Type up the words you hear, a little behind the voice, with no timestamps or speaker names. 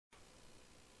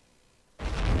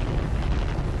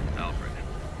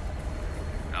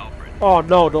Oh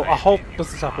no, no, I hope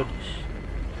this has happened.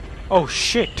 Oh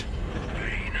shit.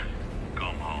 Wayne,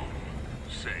 come home.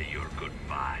 Say your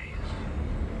goodbyes.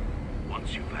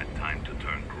 Once you've had time to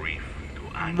turn grief into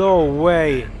anger, No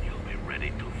way. then you'll be ready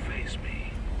to face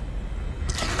me.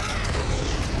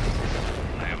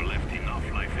 I have left enough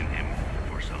life in him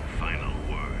for some final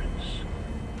words.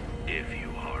 If you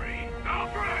hurry.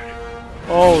 Alfred!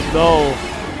 Oh no.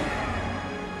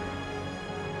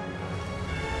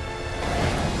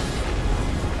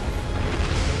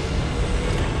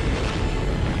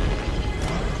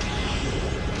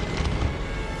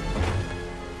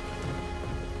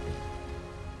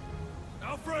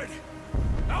 Alfred!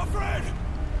 Alfred!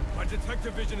 My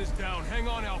detective vision is down. Hang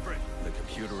on, Alfred. The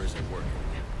computer isn't working.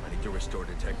 I need to restore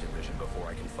detective vision before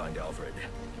I can find Alfred.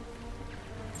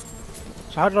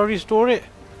 So how do I restore it?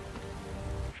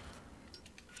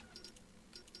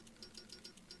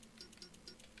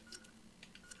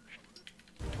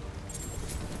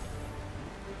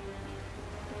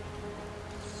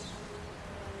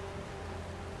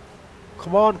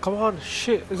 Come on, come on.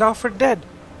 Shit, is Alfred dead?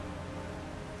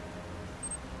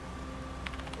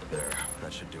 There,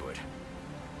 that should do it.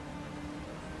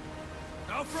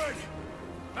 Alfred!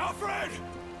 Alfred!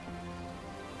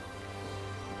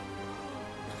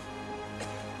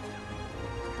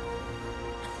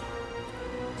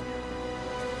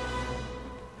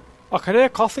 I can hear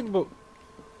coughing, but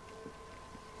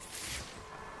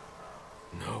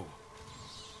No.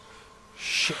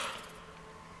 shit.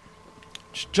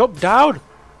 Just jump down.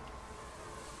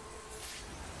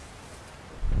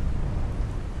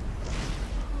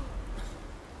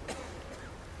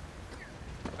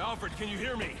 Alfred, can you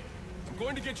hear me? I'm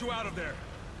going to get you out of there.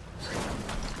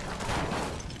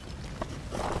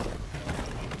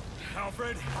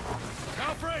 Alfred!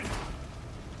 Alfred!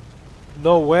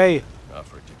 No way.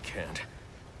 Alfred, you can't.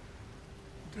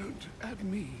 Don't add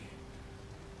me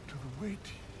to the weight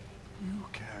you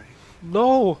carry.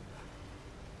 No.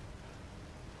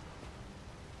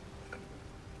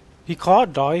 He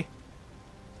can't die.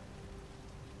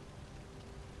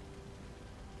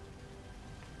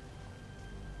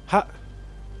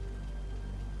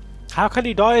 How can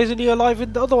he die? Isn't he alive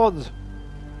in the other ones?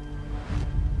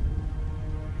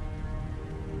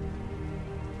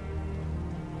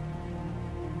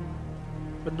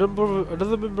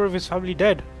 Another member of his family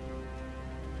dead.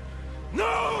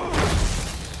 No!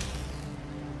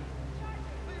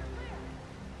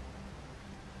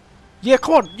 Yeah,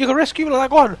 come on, you can rescue him like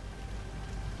that, go on.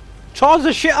 Charge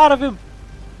the shit out of him.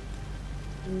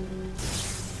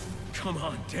 Come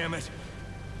on, damn it.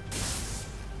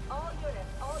 All units,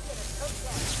 code 10.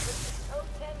 This is code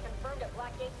 10 confirmed at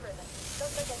Blackgate Prison.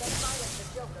 Suspect identified as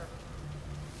the Joker.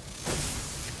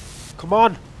 Come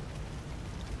on.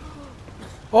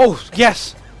 Oh,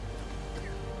 yes.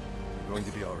 You're going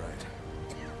to be all right.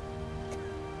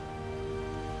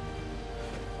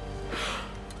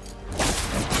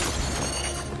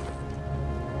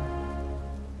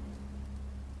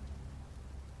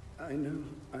 I know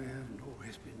I haven't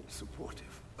always been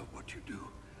supportive of what you do,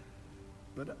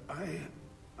 but I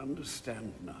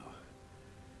understand now.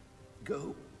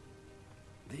 Go.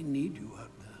 They need you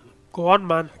out there. Go on,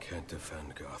 man. I can't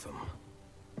defend Gotham.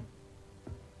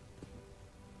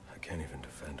 I can't even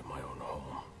defend my own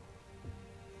home.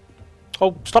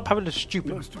 Oh, stop having a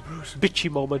stupid, Master Bruce. bitchy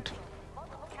moment.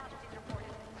 Multiple casualties reported.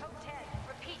 Code 10.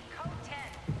 Repeat, code 10.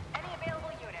 Any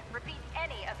available unit. Repeat,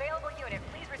 any available unit.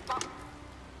 Please respond.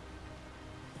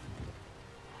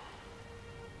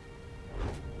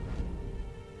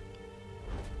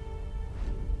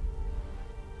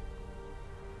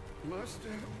 Master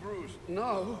Bruce,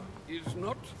 now is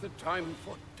not the time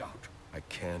for doubt. I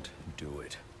can't do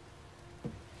it.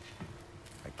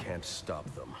 I can't stop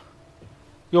them.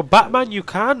 You're Batman, you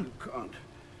can. You can't.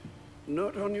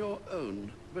 Not on your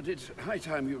own, but it's high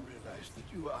time you realize that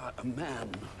you are a man,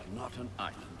 not an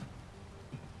island.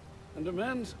 And a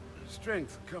man's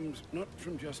strength comes not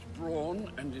from just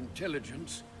brawn and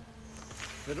intelligence,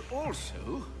 but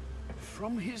also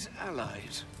from his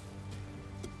allies.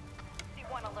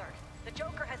 C1 alert. The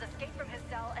Joker has escaped from his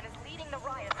cell and is leading the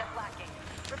riots at Blackgate.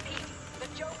 Repeat, the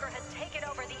Joker has taken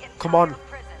over the entire Come on.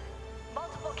 prison.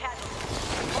 Multiple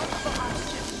casualties. Multiple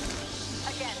hostages.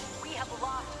 Again, we have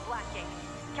lost Blackgate.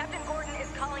 Captain Gordon is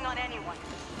calling on anyone.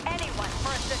 Anyone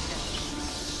for assistance.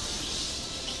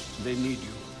 They need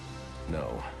you.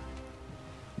 No.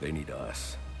 They need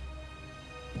us.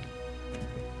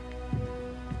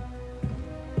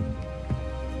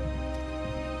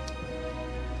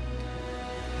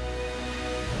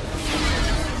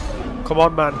 Come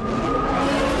on, man.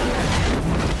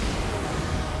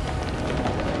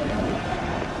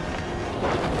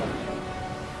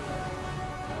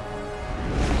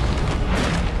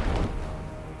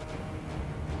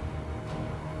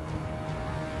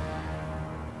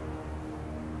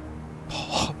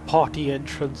 party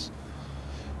entrance.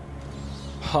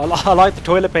 I like the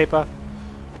toilet paper.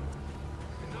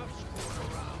 Enough screwing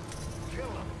around. Kill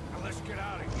him, and let's get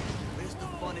out of here. Where's the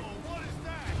fun in... What is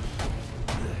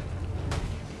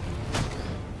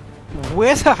that?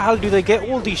 Where the hell do they get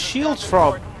all these shields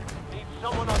from? Need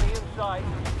someone on the inside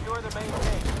to secure the main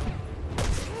gate.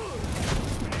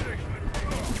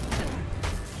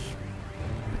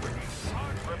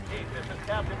 Repeat, this is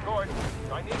Captain Gordon.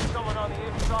 I need someone on the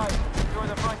inside to secure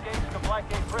the front gates to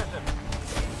Blackgate Prison.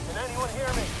 Can anyone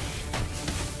hear me?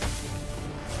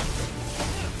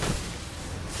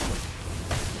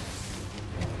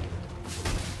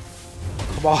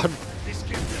 Come on.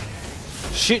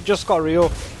 Shit just got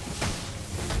real.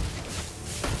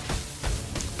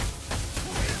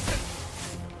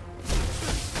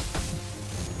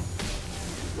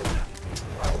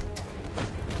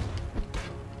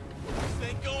 This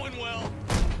ain't going well.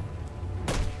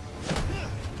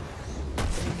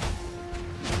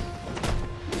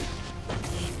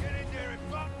 Get in there and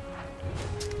fuck.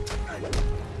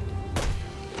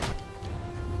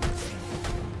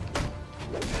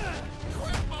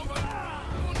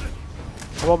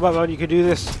 Come on, Batman, you can do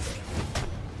this. I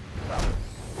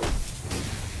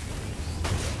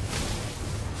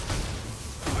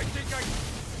think I...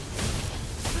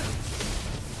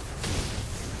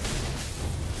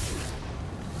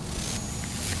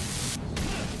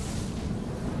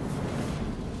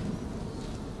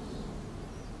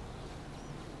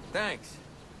 Thanks.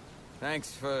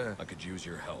 Thanks for... I could use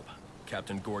your help.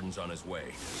 Captain Gordon's on his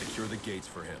way. Secure the gates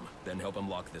for him, then help him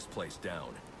lock this place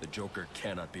down. The Joker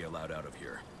cannot be allowed out of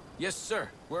here. Yes, sir.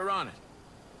 We're on it.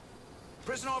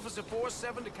 Prison Officer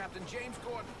 47 to Captain James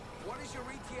Gordon. What is your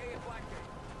ETA at Blackgate?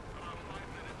 About 5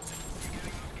 minutes. You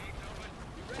getting those gates open?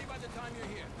 Be ready by the time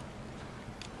you're here.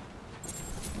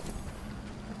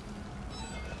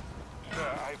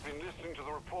 Sir, I've been listening to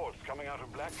the reports coming out of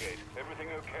Blackgate. Everything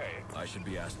okay? I should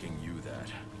be asking you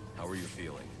that. How are you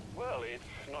feeling? Well, it's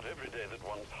not every day that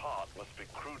one's heart must be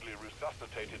crudely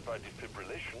resuscitated by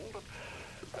defibrillation, but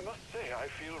I must say I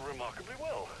feel remarkably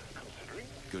well, considering.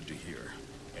 Good to hear.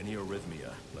 Any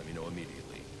arrhythmia, let me know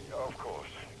immediately. Of course.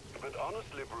 But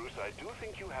honestly, Bruce, I do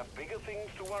think you have bigger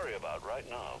things to worry about right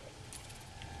now.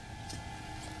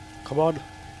 Come on.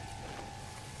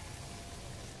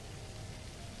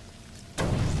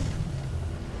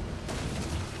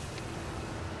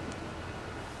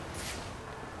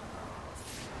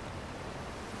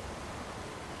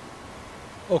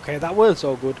 Okay, that wasn't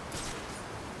so good.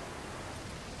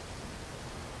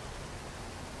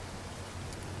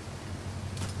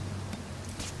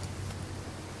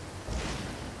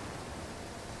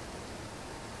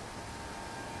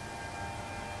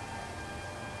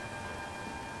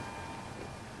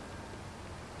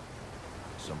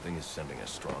 Something is sending a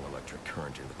strong electric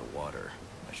current into the water.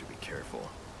 I should be careful.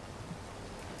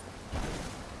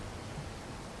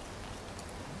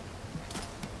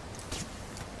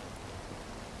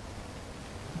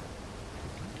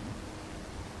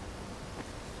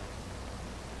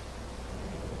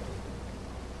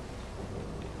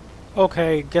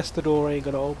 Okay, guess the door ain't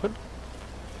gonna open.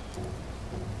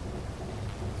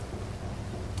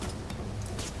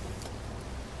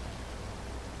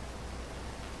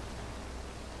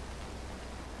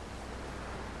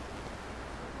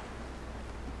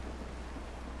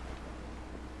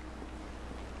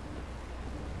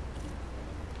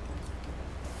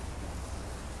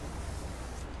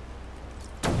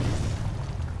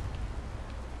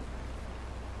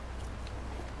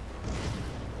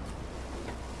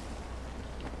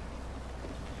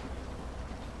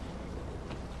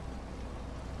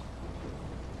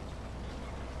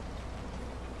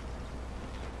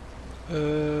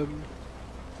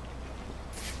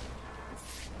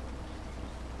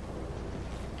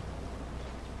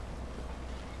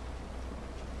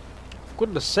 For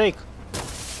goodness sake.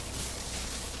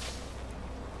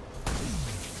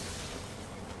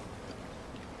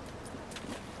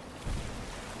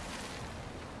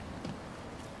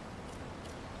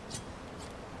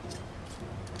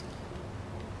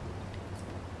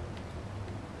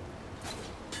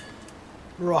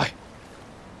 Right.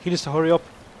 He needs to hurry up.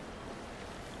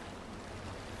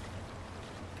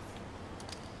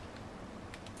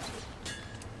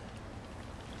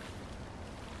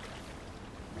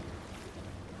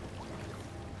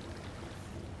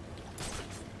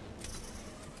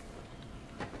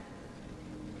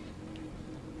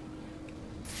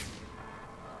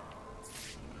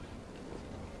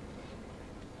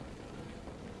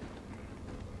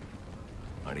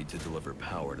 I need to deliver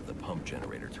power to the pump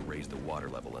generator to raise the water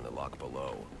level in the lock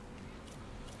below.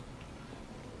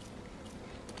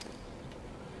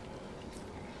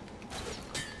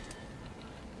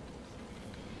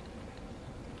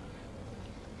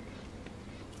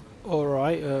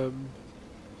 Right,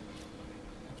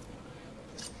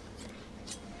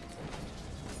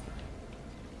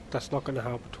 that's not gonna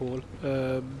help at all.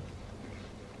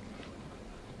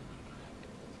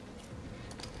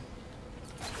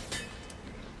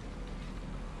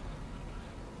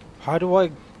 How do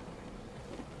I...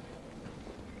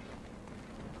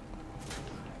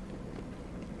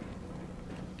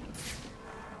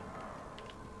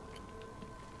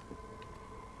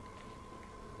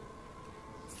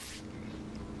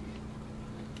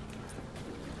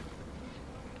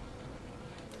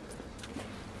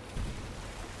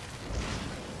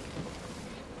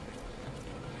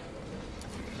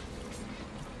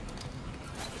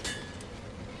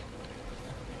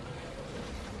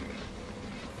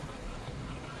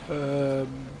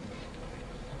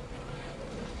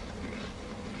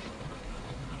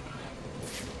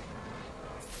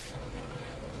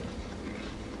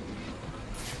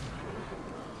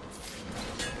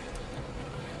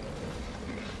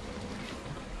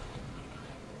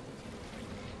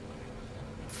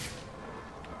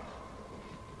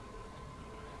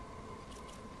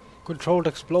 Controlled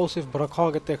explosive, but I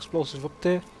can't get the explosive up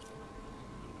there.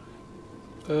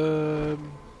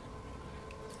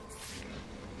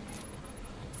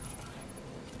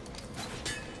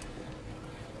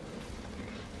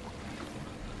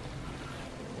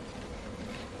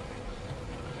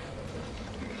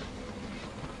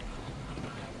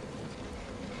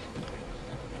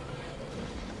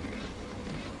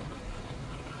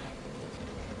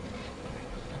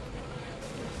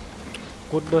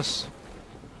 Goodness.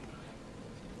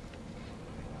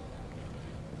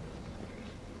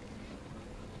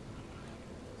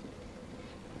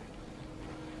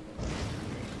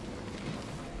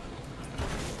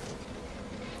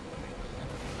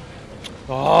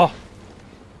 Oh.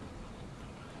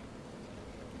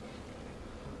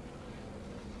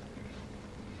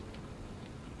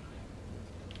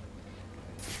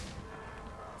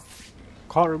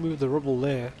 Can't remove the rubble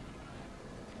there.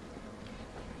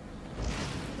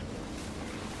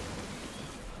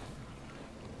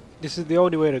 This is the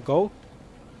only way to go.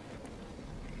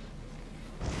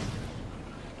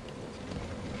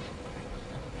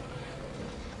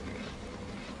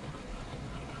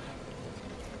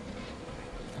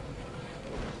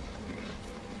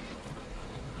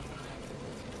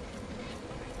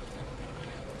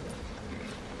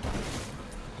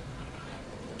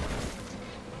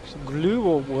 Some glue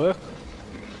won't work.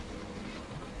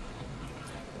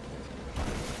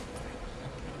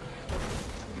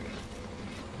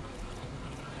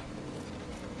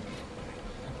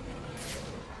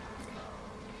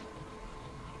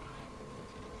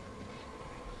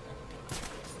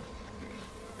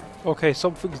 Okay,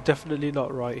 something's definitely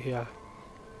not right here.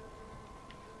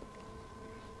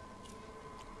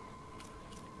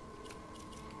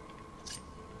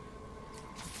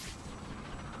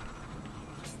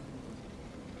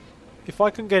 If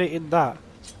I can get it in that.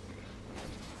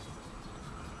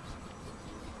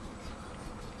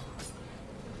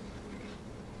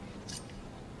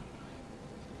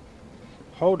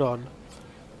 Hold on.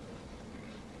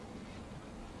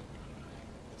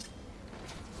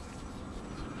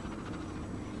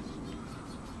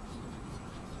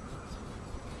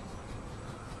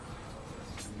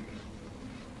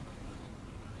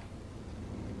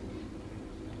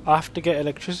 I have to get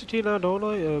electricity now, don't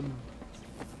I?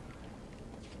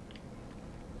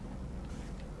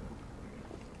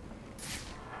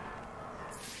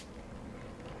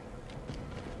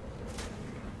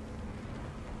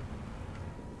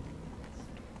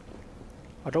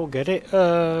 I don't get it.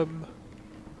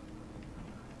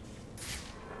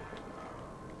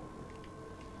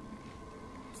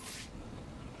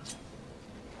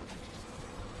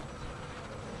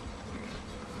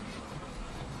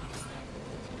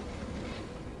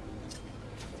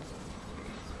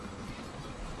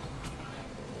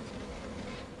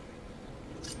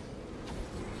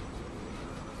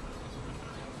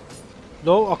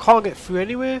 No, I can't get through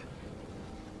anywhere.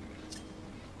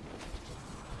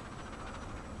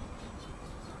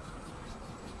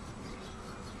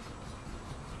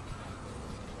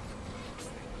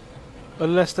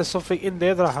 Unless there's something in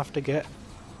there that I have to get.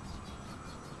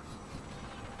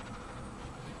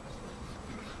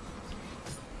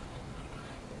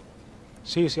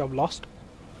 Seriously, I'm lost.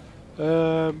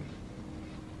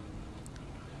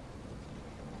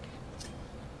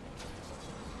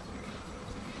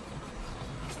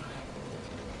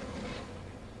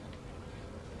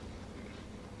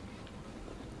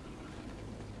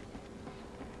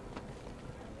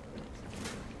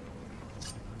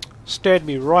 Stared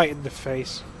me right in the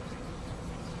face.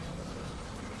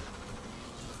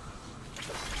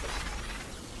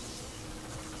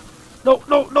 No,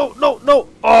 no, no, no, no!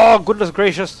 Oh, goodness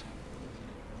gracious!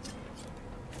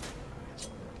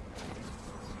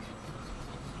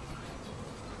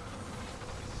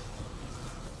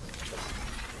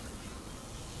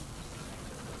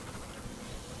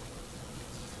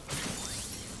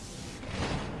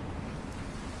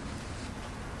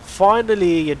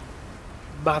 Finally, you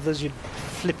Mathers, you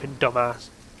flipping dumbass.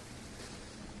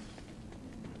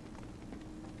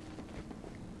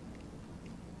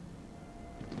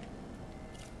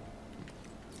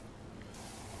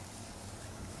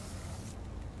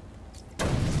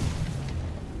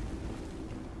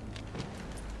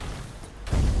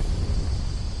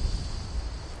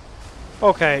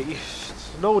 Okay,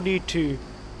 no need to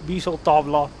be so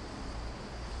tabla.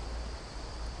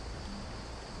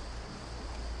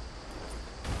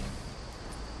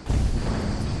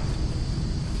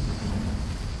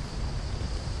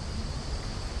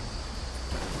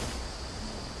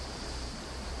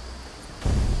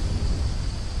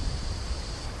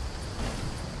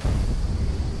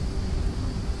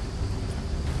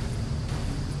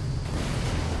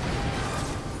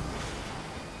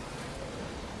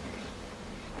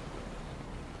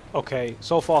 Okay,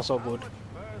 so far so good.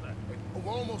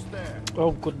 We're almost there.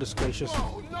 Oh goodness gracious.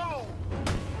 Oh no!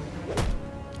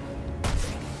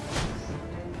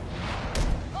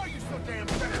 How are you so damn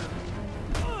fast?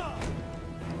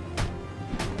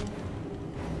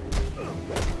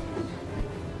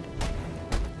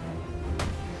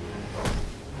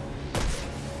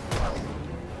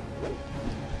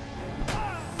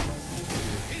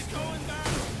 He's going down.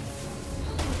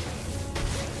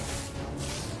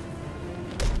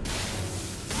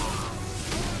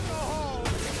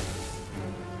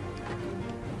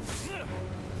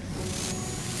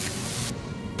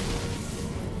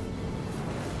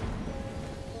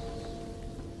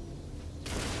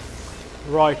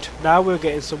 Right, now we're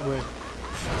getting somewhere.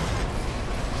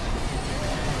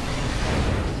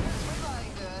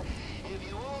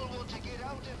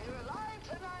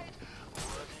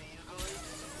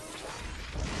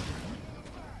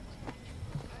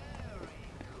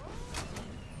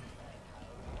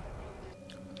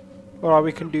 Alright,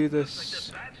 we can do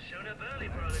this.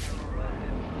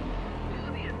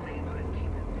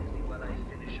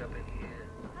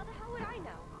 How the hell would I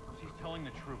know? She's telling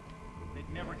the truth. They'd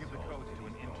never give the codes to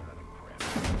an intern.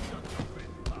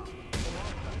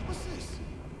 What's this?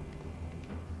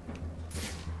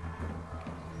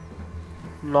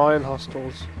 9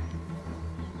 hostiles.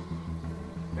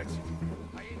 That's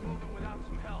I ain't moving without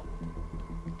some help.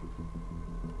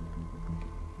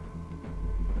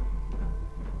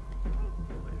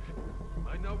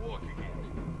 I'm not walking it.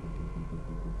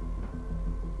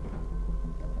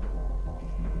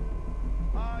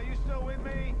 You still with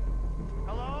me?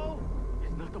 Hello?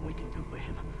 There's nothing we can do for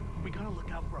him. We gotta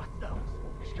look out for ourselves.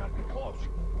 He's gotta be close.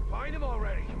 Find him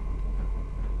already.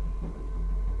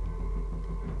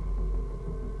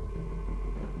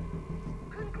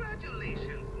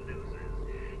 Congratulations, losers.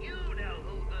 You now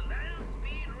hold the land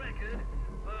speed record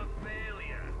for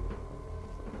failure.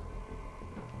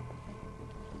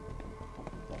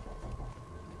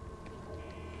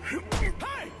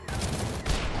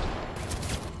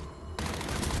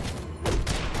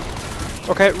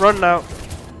 Okay, run now.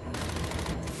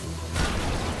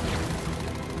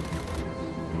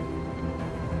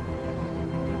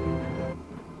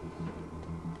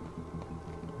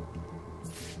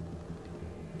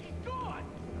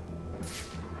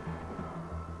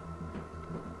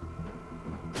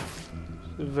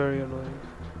 Very annoying.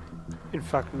 In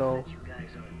fact, no. You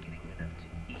guys aren't getting enough to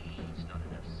eat, not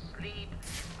enough sleep.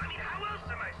 I mean, how else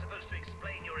am I supposed to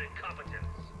explain your incompetence?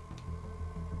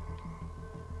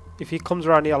 If he comes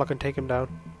around here, I can take him down.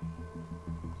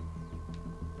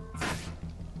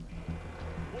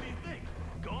 What do you think?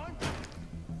 Gone?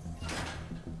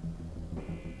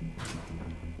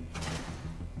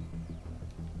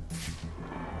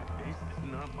 This is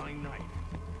not my night.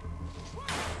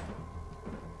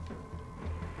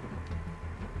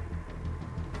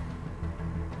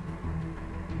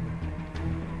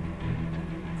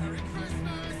 Merry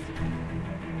Christmas!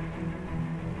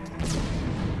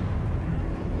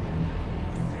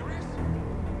 Serious?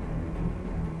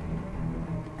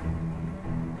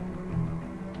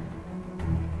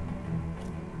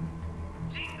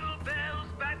 Jingle bells,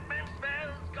 Batman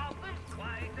spells, Gotham's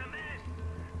quite a mess.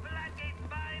 Blackgate's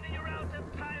fine and you're out of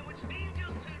time, which means you'll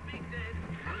soon be dead.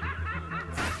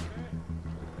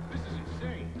 This is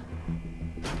insane.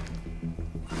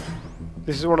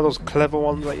 This is one of those clever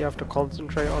ones that you have to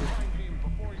concentrate on. Find him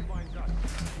before he finds us.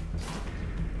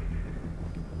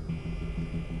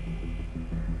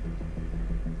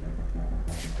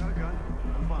 Got a gun?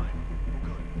 I'm fine. I'm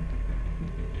good.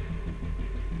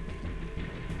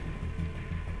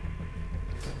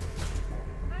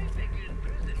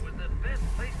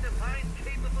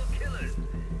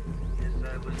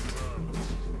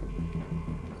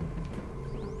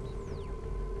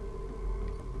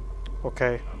 Okay.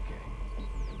 Okay.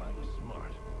 If I was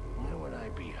smart, where would I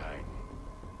be hiding?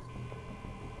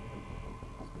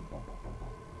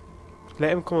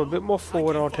 Let him come a bit more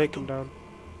forward and I'll take him down.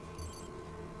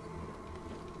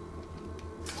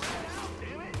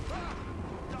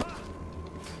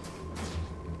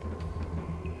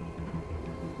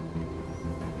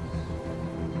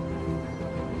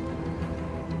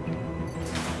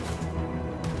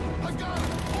 I got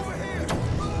him! Over here!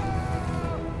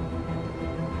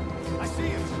 I see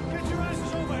him! Get your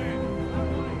asses over here!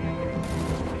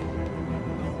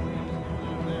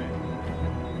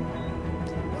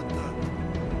 What the?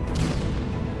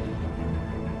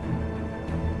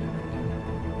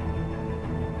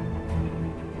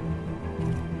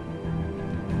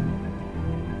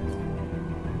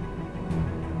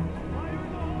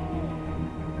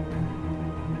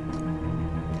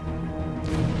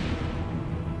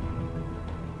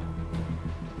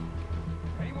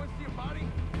 Anyone see a body?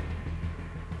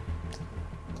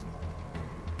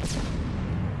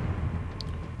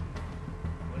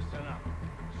 Listen up.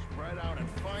 Spread out and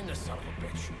find the son of a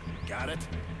bitch. Got it?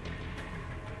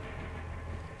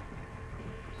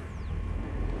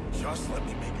 Just let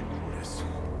me make it through this.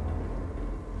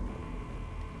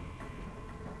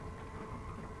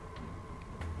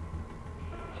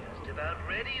 Just about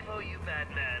ready for you,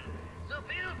 Batman. So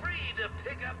feel free to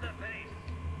pick up the pace.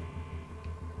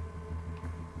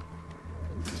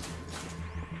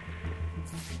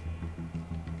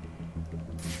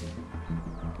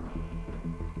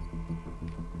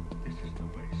 This is the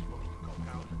way it's supposed to go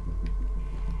down.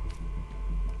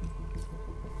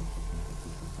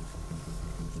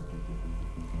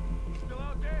 Still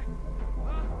out there?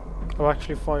 Huh? I'm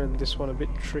actually finding this one a bit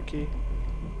tricky.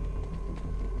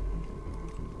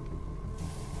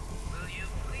 Will you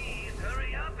please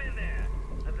hurry up in there?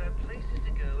 I've got places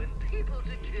to go and people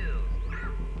to kill.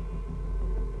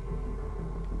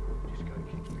 Just gotta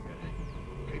keep it together.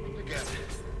 Keep it together.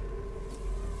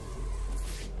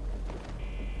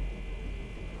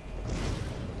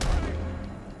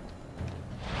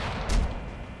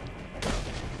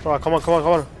 Alright, come on, come on,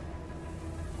 come on.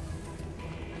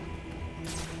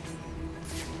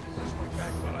 Swing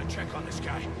back while I check on this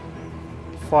guy.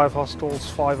 5 hostiles,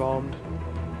 5 armed.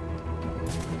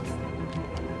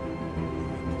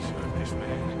 Deserve this,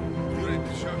 man. You didn't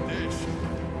deserve this.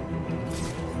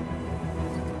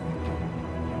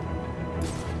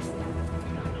 We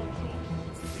got no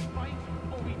choice. We fight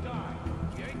or we die.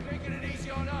 You ain't taking it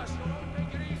easy on us, so don't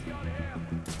take it easy on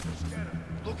him. Just get him.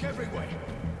 Look everywhere.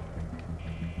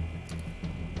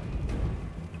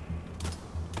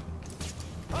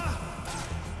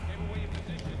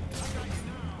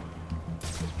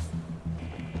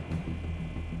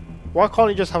 Why can't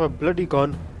he just have a bloody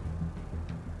gun?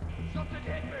 Something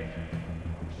hit me.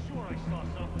 I'm sure I saw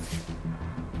something.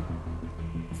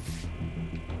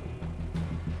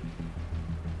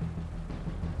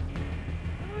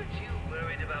 Aren't you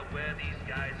worried about where these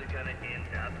guys are gonna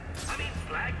end up? I mean,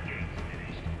 Blackgate's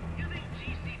finished. You think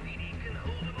GCPD can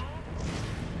hold them all?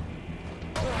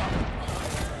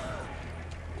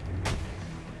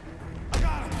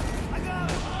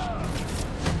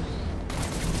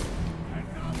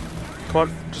 Come on,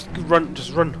 just run,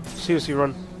 just run. Seriously,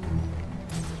 run.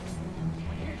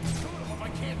 If I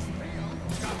can't stay up,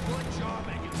 got one job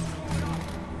and you screw it up.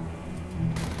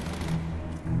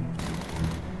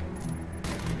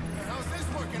 How's this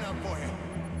working out for you?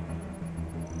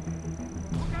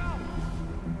 Look out!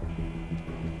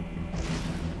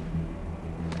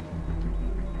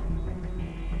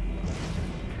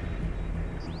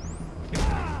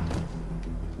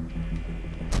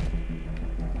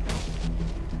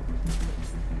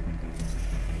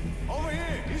 Over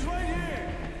here! He's right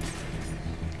here!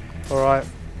 Alright.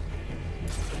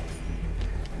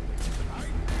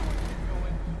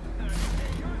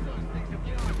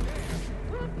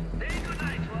 Say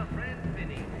goodnight to our friend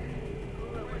Vinny.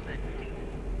 Who was that dink?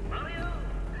 Mario?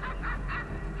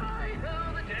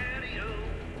 Hi-ho, the daddy-o.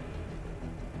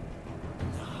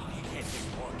 He can't just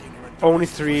walk ignorant. Only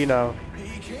 3 now.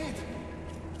 He can't.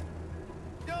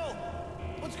 Yo!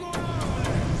 What's going on over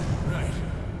there? Right.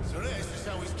 So this is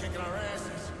how he's kicking our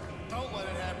asses. Don't let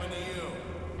it happen to you.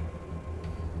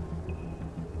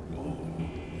 Oh,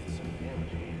 it's some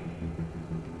damage here.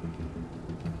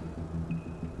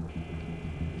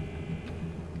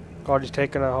 God, he's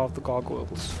taken out half the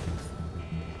gargoyles.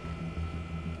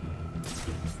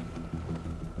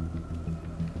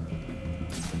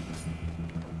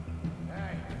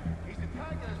 Hey, he's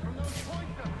attacking us from those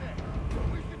points up there.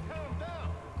 We should tear him down.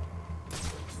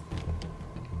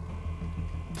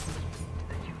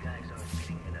 That you guys aren't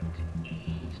getting enough to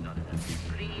eat, not enough to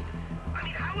sleep. I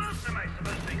mean, how else am I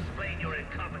supposed to explain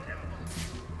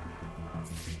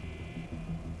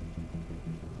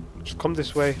come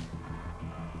this way.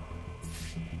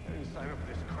 I didn't sign up for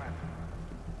this crap.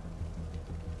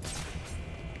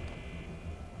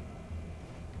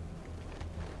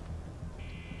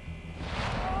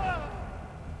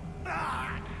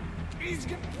 He's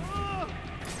gonna...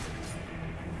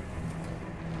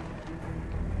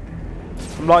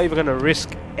 I'm not even gonna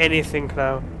risk anything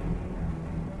now.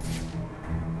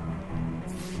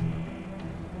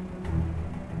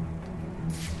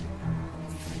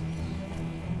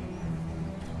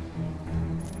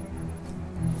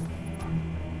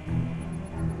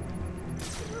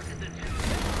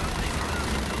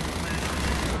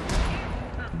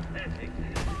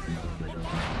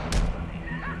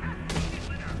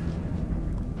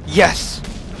 Yes!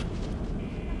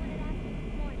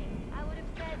 I would have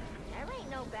said, there ain't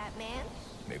no Batman.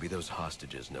 Maybe those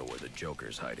hostages know where the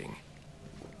Joker's hiding.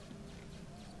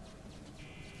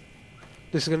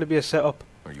 This is gonna be a setup.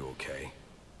 Are you okay?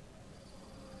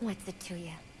 What's it to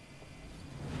you?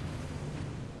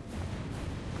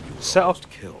 You were Set up. almost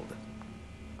killed.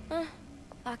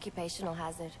 Occupational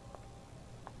hazard.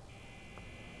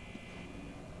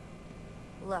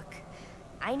 Look,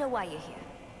 I know why you're here.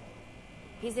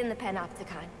 He's in the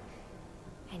Panopticon,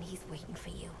 and he's waiting for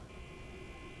you.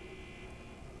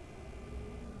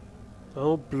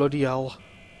 Oh, bloody hell.